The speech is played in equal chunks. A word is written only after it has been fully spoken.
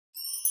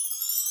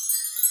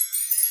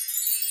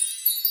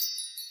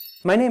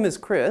My name is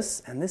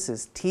Chris, and this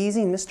is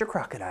Teasing Mr.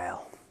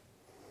 Crocodile.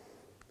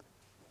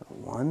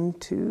 1,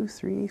 2,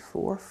 3,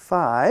 4,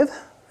 5.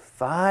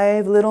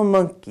 5 little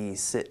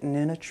monkeys sitting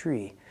in a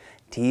tree.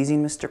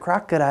 Teasing Mr.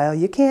 Crocodile,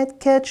 you can't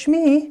catch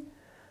me.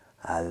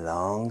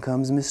 Along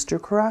comes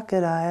Mr.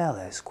 Crocodile,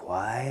 as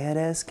quiet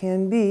as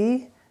can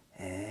be,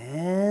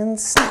 and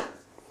snap!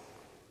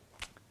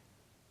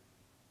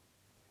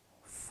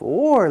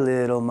 4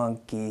 little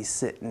monkeys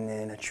sitting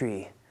in a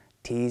tree.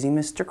 Teasing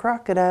Mr.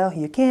 Crocodile,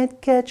 you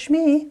can't catch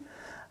me.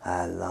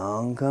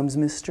 Along comes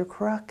Mr.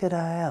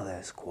 Crocodile,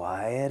 as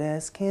quiet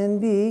as can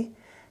be,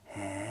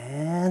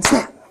 and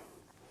snap!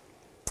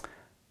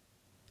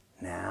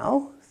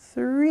 Now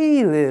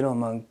 3 little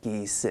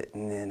monkeys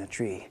sitting in a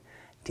tree.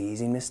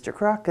 Teasing Mr.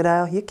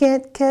 Crocodile, you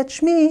can't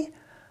catch me.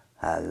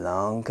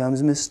 Along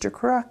comes Mr.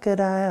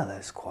 Crocodile,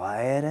 as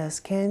quiet as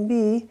can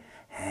be,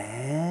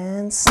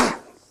 and snap!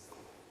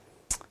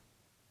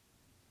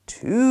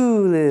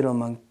 2 little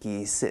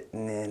monkeys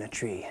sitting in a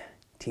tree.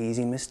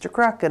 Teasing Mr.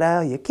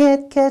 Crocodile, you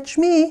can't catch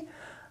me.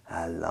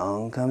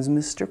 Along comes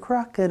Mr.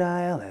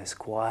 Crocodile, as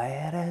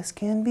quiet as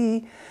can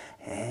be,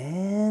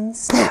 and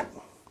snap!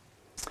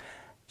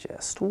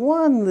 Just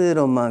 1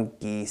 little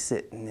monkey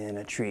sitting in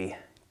a tree.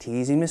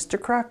 Teasing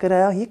Mr.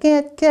 Crocodile, you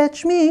can't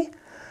catch me.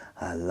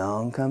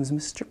 Along comes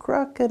Mr.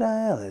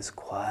 Crocodile, as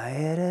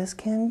quiet as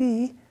can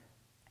be,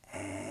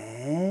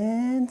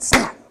 and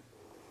snap!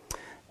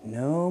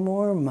 No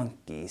more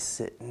monkeys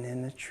sitting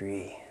in a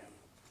tree.